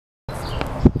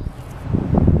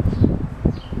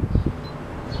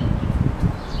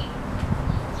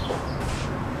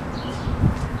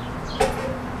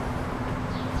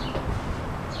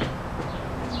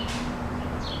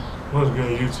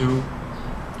good, YouTube?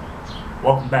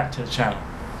 Welcome back to the channel.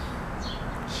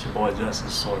 It's your boy Jesten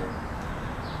Sawyer.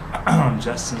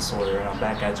 Jesten Sawyer, and I'm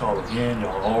back at y'all again.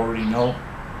 Y'all already know,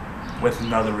 with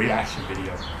another reaction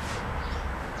video.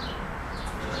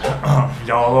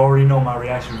 Y'all already know my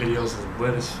reaction videos is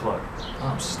lit as fuck.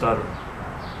 I'm stuttering.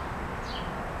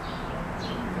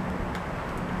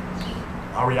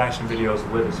 My reaction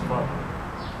videos lit as fuck.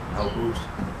 No boost.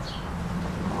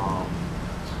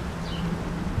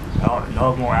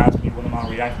 Y'all gonna ask me what am I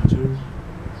reacting to?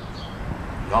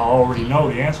 Y'all already know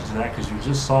the answer to that because you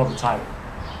just saw the title.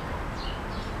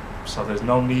 So there's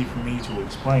no need for me to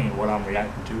explain what I'm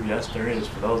reacting to. Yes, there is.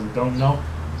 For those that don't know,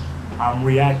 I'm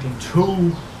reacting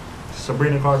to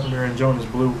Sabrina Carpenter and Jonas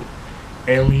Blue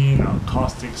Alien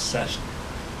Acoustic Session.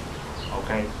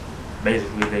 Okay?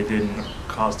 Basically, they did an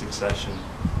acoustic session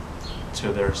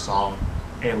to their song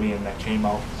Alien that came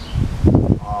out,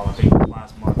 I think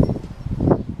last month.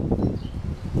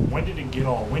 When did it get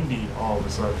all windy all of a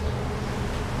sudden?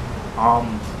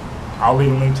 I'll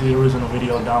leave a link to the original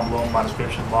video down below in my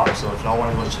description box, so if y'all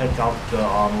want to go check out the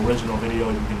original video,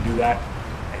 you can do that,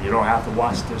 and you don't have to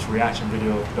watch this reaction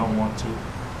video if you don't want to.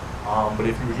 But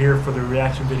if you're here for the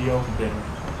reaction video, then,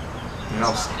 you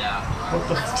know, what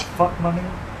the fuck, my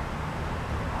name?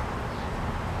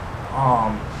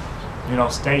 You know,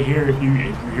 stay here if you're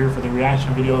here for the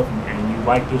reaction video, and you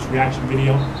like this reaction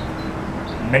video.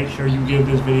 Make sure you give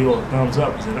this video a thumbs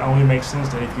up, because it only makes sense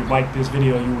that if you like this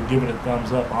video, you would give it a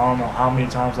thumbs up. I don't know how many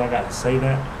times I got to say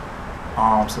that.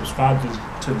 Subscribe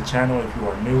to the channel if you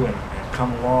are new, and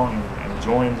come along and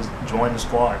join the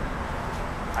squad.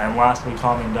 And lastly,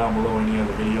 comment down below any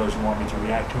other videos you want me to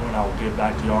react to, and I will get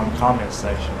back to you on the comment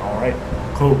section. Alright,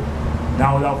 cool.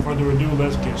 Now without further ado,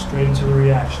 let's get straight into the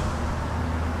reaction.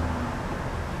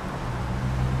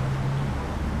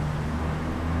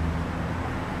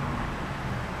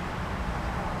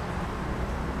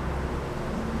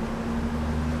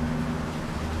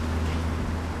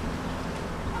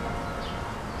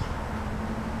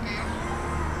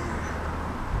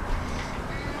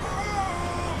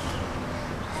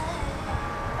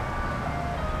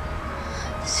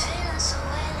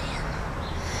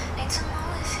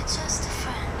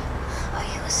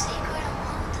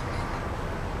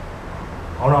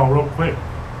 Hold on real quick.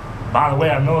 By the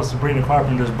way, I know it's Sabrina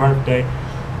Carpenter's birthday.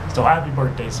 So happy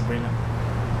birthday, Sabrina.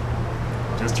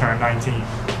 Just turned 19.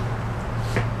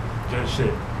 Good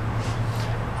shit.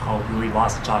 I hope you eat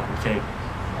lots of chocolate cake.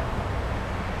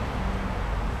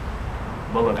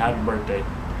 But look, happy birthday.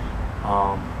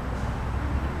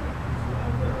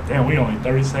 Damn, we only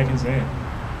 30 seconds in.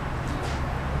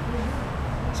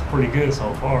 It's pretty good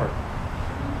so far.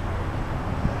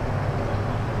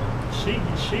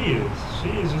 She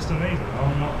is just amazing. I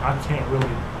don't know. I can't really.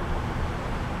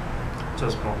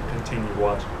 Just gonna continue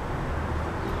watching.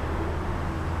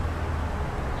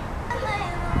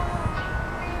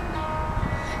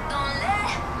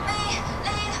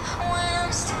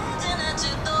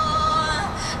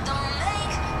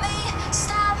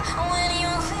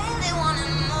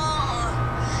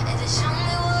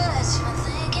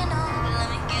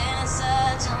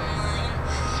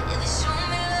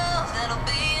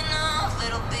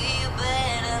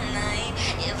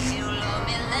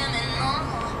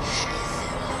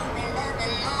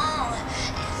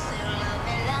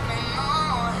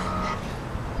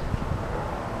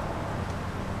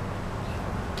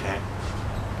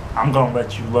 I'm gonna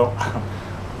let you low.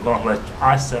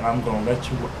 I said I'm gonna let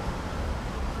you.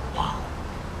 Wow.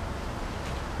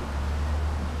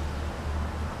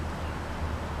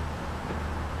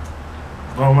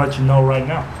 I'm gonna let you know right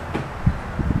now.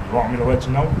 You want me to let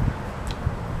you know?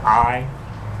 I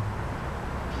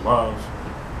love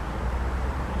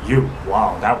you.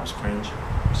 Wow, that was cringe.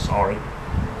 Sorry.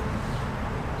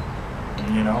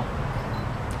 You know,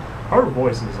 her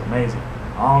voice is amazing.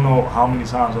 I don't know how many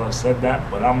times I've said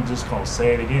that, but I'm just gonna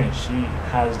say it again. She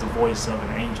has the voice of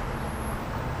an angel.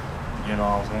 You know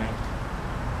what I'm saying?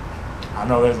 I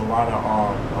know there's a lot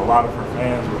of her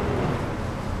fans.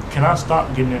 Can I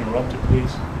stop getting interrupted,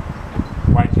 please?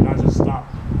 Like, can I just stop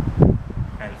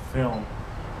and film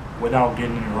without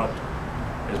getting interrupted?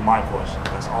 Is my question.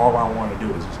 That's all I want to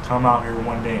do, is just come out here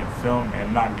one day and film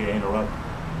and not get interrupted.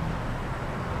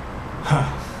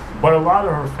 But a lot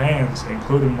of her fans,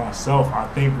 including myself, I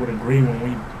think would agree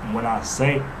when I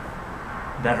say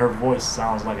that her voice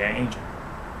sounds like an angel.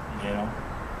 You know,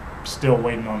 still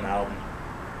waiting on the album.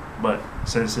 But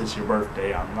since it's your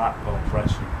birthday, I'm not gonna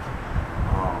press you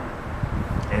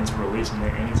into releasing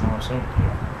it anytime soon. You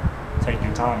know, take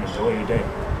your time, enjoy your day.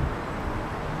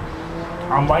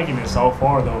 I'm liking it so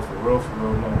far though, for real,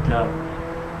 no cap.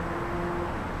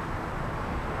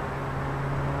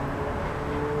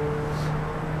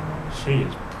 She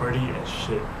is pretty as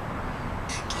shit.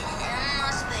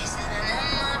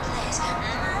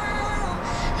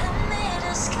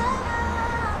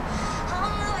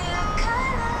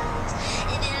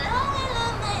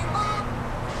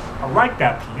 I like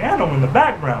that piano in the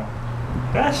background.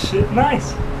 That shit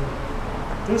nice.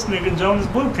 This nigga Jonas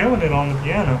Blue killing it on the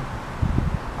piano.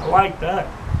 I like that.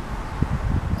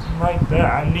 I like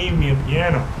that. I need me a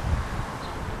piano.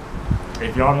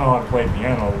 If y'all know how to play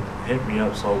piano, hit me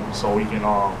up so we can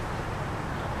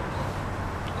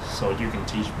so you can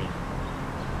teach me.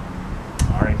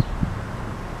 Alright.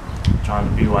 Trying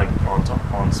to be like on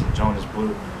some Jonas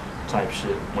Blue type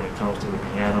shit when it comes to the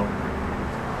piano.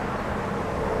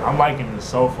 I'm liking it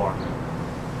so far.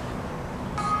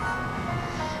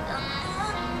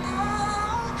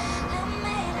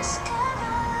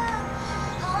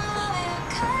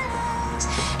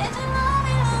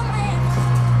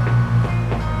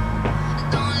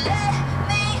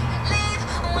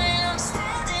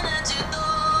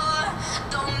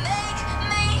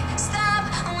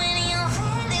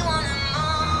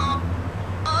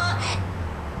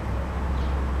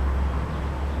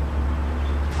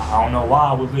 I don't know why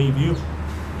I would leave you,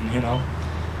 you know.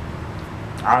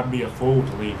 I'd be a fool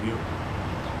to leave you.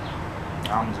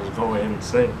 I'm just go ahead and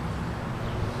say it.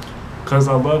 Cause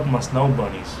I love my snow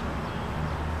bunnies.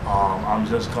 I'm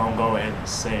just gonna go ahead and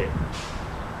say it.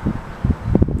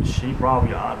 She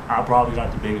probably, I probably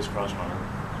got the biggest crush on her.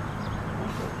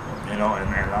 You know, and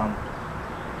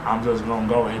I'm just gonna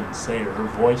go ahead and say it. Her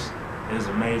voice is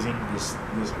amazing. This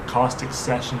acoustic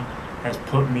session has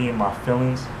put me in my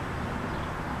feelings.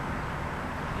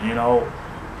 You know,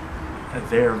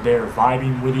 they're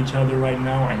vibing with each other right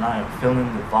now, and I am feeling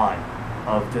the vibe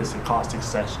of this acoustic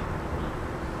session.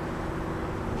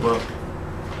 Look,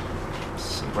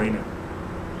 Sabrina,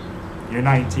 you're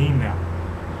 19 now.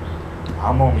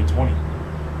 I'm only 20.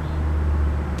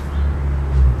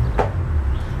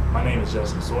 My name is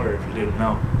Jesten Sawyer, if you didn't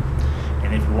know.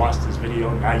 And if you watched this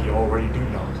video, now you already do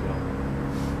know. So.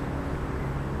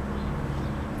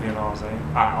 You know what I'm saying?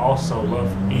 I also love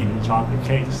eating chocolate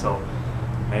cake, so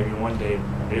maybe one day,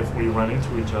 if we run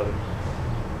into each other,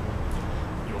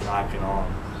 you and I can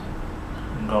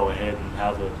go ahead and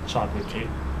have a chocolate cake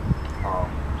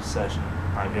session,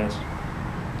 I guess.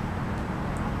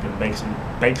 Can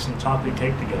bake some chocolate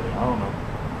cake together. I don't know.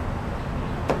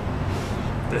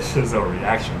 This is a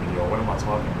reaction video. What am I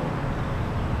talking about?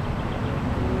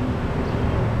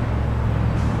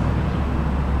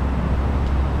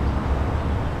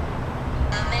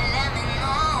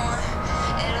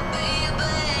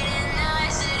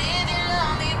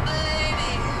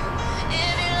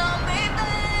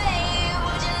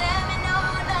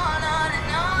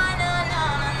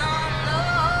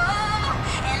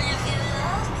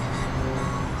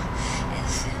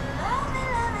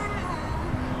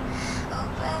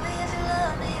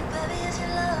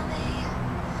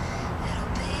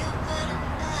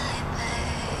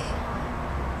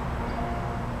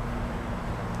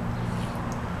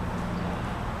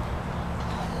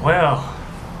 Well,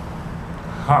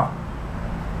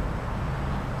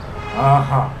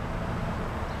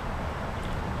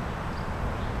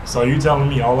 So you telling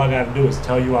me all I gotta do is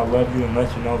tell you I love you and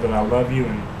let you know that I love you,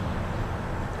 and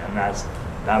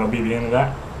that'll be the end of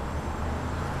that?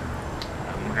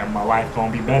 And my life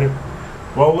gonna be better?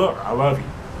 Well, look, I love you.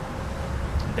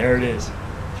 There it is.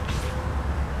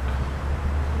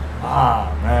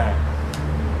 Ah, man.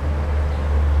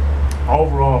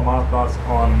 Overall, my thoughts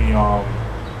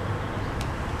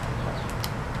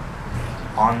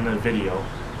on the video.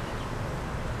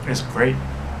 It's great.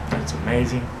 It's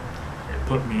amazing. It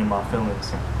put me in my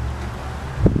feelings.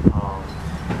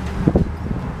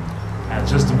 At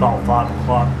just about 5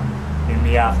 o'clock in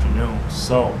the afternoon.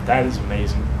 So that is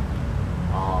amazing.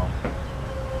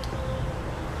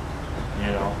 You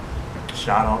know,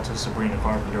 shout out to Sabrina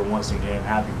Carpenter once again.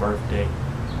 Happy birthday.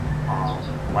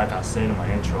 Like I said in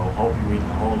my intro, hope you're eating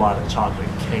a whole lot of chocolate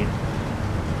cake.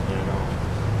 You know,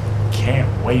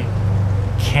 can't wait.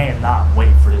 Cannot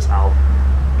wait for this album.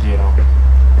 You know,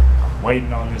 I'm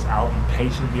waiting on this album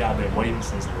patiently. I've been waiting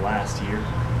since last year,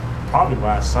 probably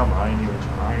last summer. I ain't even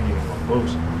gonna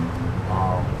boost.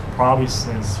 Probably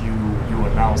since you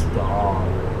announced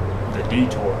the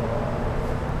detour.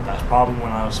 That's probably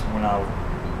when I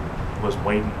was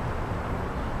waiting.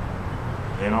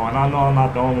 You know, and I know I'm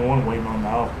not the only one waiting on the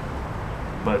album,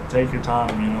 but take your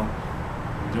time. You know,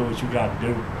 do what you got to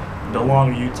do. The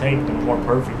longer you take, the more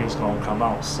perfect it's gonna come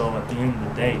out. So at the end of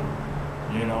the day,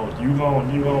 you know, you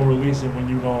gonna release it when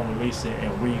you gonna release it,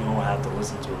 and we gonna have to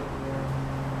listen to it,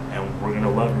 and we're gonna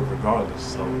love it regardless.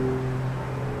 So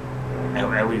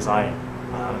at least I am.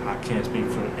 I can't speak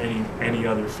for any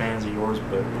other fans of yours,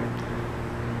 but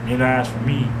as for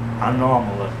me, I know I'm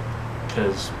 11,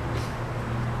 because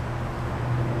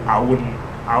I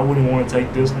wouldn't want to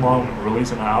take this long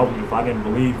releasing an album if I didn't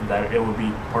believe that it would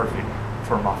be perfect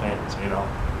for my fans,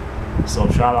 So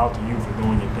shout out to you for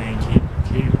doing your thing.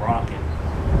 Keep rocking.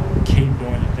 Keep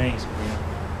doing your things, man.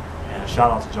 And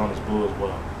shout out to Jonas Blue as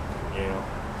well.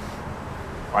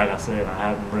 Like I said, I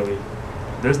haven't really.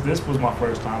 This was my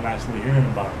first time actually hearing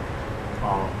about him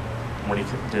when he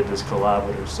did this collab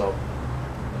with her. So,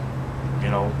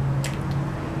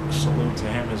 salute to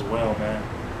him as well, man.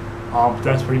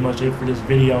 That's pretty much it for this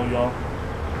video, y'all.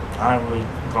 I ain't really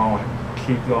going to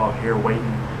keep y'all here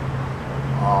waiting.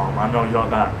 I know y'all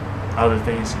got other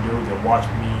things to do than watch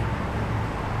me,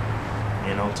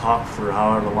 talk for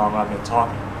however long I've been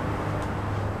talking.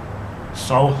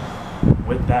 So,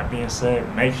 with that being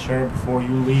said, make sure before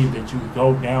you leave that you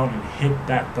go down and hit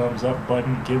that thumbs up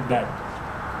button,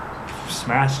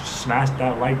 smash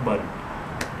that like button,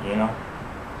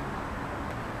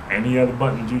 Any other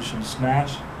buttons you should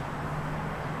smash?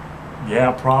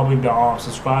 Yeah, probably the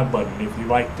subscribe button if you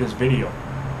like this video.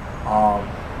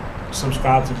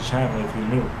 Subscribe to the channel if you're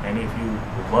new, and if you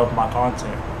love my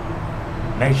content,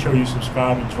 make sure you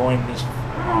subscribe and join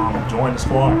the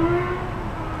squad.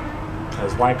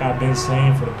 Because like I've been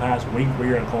saying for the past week,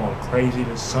 we are going crazy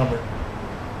this summer,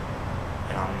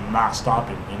 and I'm not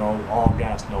stopping. All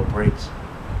gas, no brakes.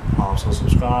 So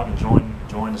subscribe and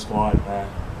join the squad, man.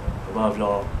 I love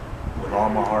y'all with all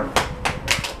my heart.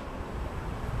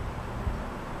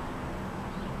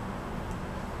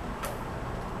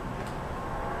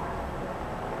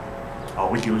 Oh,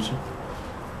 we get with you.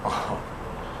 Oh,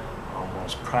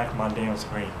 almost cracked my damn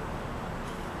screen.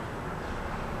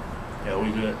 Yeah,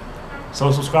 we good. So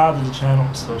subscribe to the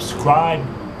channel. Subscribe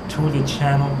to the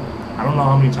channel. I don't know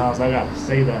how many times I got to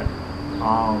say that.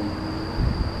 I'm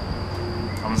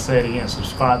gonna say it again.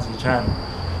 Subscribe to the channel.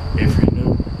 If you're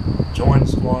new, join the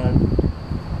squad.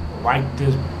 Like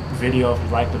this video if you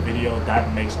like the video.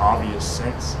 That makes obvious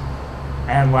sense.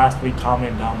 And lastly,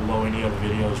 comment down below any other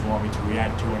videos you want me to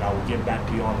react to, and I will get back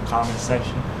to you on the comment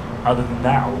section. Other than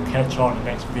that, I will catch y'all in the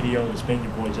next video. It's been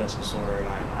your boy Jesten, Sawyer, and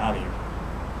I'm out of here.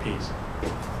 Peace.